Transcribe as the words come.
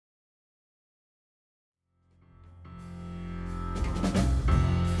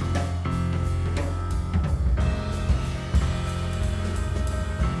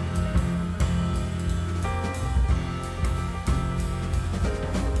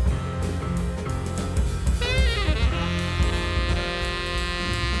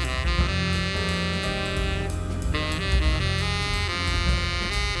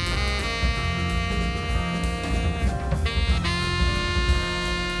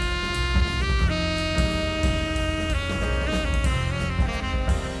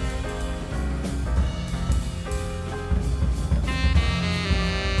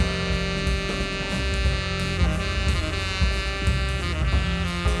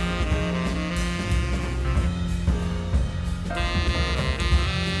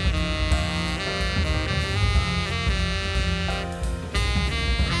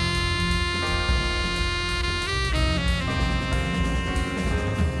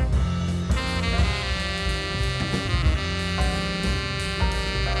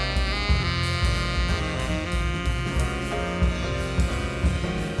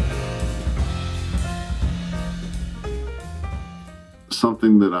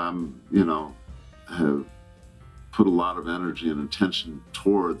something that have put a lot of energy and attention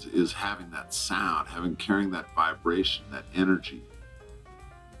towards is having that sound, carrying that vibration, that energy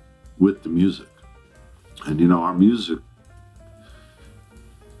with the music. And our music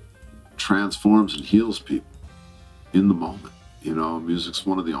transforms and heals people in the moment. Music's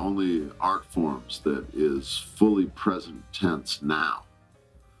one of the only art forms that is fully present tense now.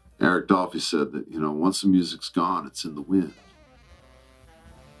 Eric Dolphy said that, once the music's gone, it's in the wind.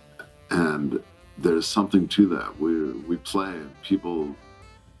 And there's something to that. We play and people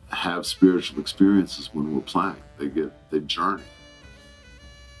have spiritual experiences when we're playing. They journey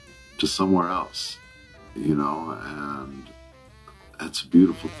to somewhere else, and that's a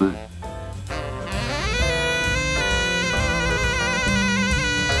beautiful thing.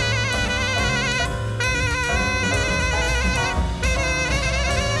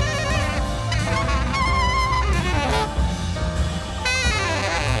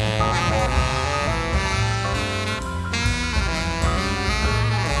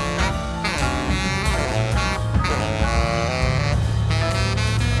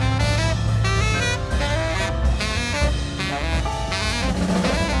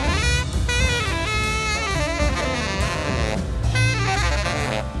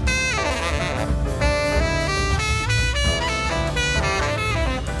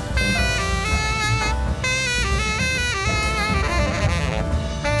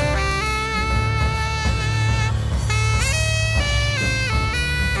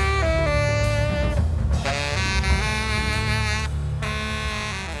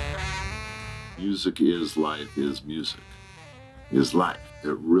 Music is life, is music, is life.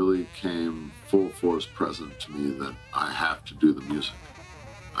 It really came full force present to me that I have to do the music.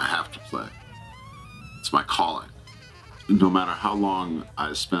 I have to play. It's my calling. No matter how long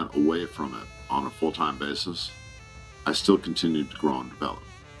I spent away from it on a full-time basis, I still continued to grow and develop.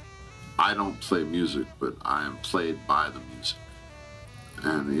 I don't play music, but I am played by the music.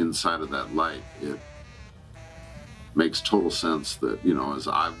 And inside of that light, it makes total sense that, as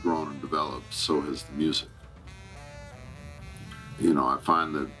I've grown and developed, so has the music. I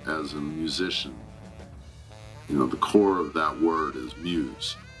find that as a musician, the core of that word is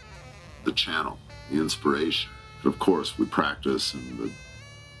muse, the channel, the inspiration. But of course, we practice and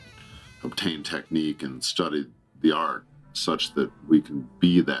obtain technique and study the art such that we can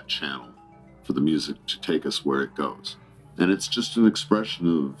be that channel for the music to take us where it goes. And it's just an expression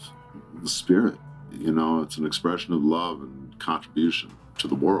of the spirit. It's an expression of love and contribution to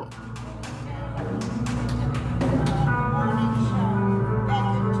the world.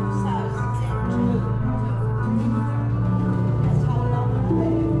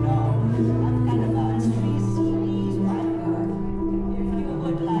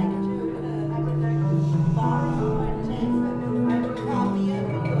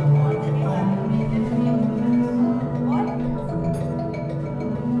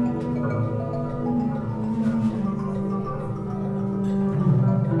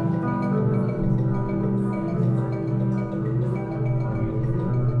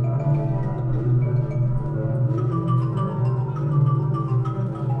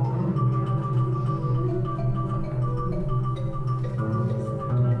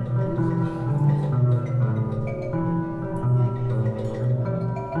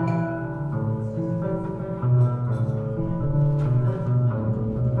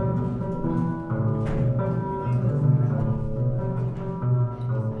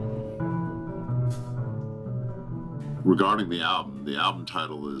 Regarding the album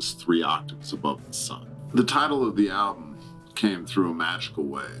title is 3 Octaves Above the Sun. The title of the album came through a magical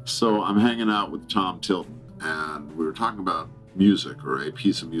way. So I'm hanging out with Tom Tilton, and we were talking about music, or a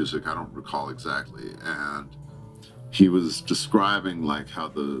piece of music, I don't recall exactly, and he was describing how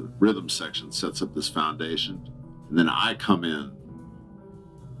the rhythm section sets up this foundation, and then I come in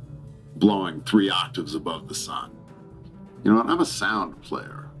blowing 3 octaves above the sun. And I'm a sound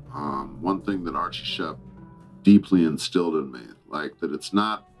player. One thing that Archie Shepp deeply instilled in me, that it's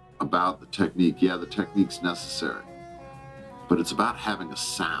not about the technique. Yeah, the technique's necessary, but it's about having a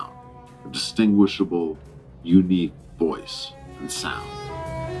sound, a distinguishable, unique voice and sound.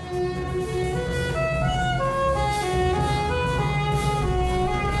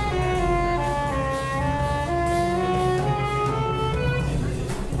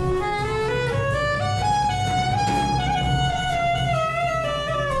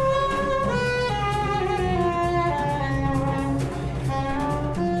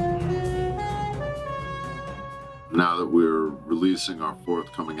 Now that we're releasing our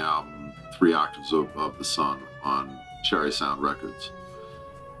forthcoming album, 3 Octaves Above the Sun, on Cherry Sound Records,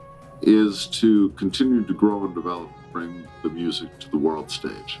 is to continue to grow and develop bring the music to the world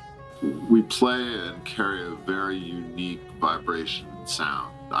stage. We play and carry a very unique vibration and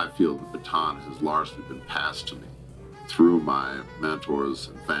sound. I feel the baton has largely been passed to me through my mentors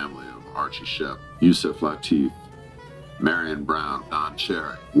and family of Archie Shepp, Yusef Lateef, Marion Brown, Don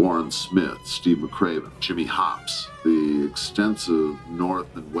Cherry, Warren Smith, Steve McCraven, Jimmy Hops, the extensive North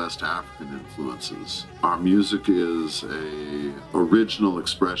and West African influences. Our music is an original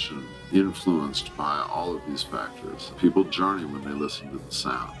expression influenced by all of these factors. People journey when they listen to the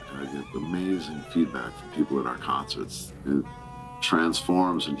sound. I get amazing feedback from people at our concerts. It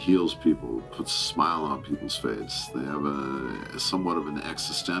transforms and heals people, puts a smile on people's face. They have somewhat of an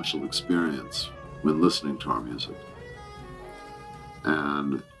existential experience when listening to our music.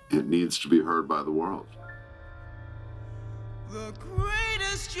 And it needs to be heard by the world. The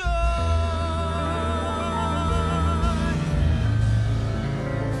greatest joy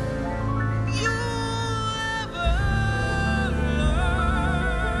you'll ever learn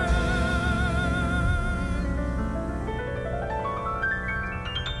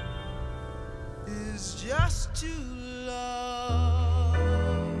is just to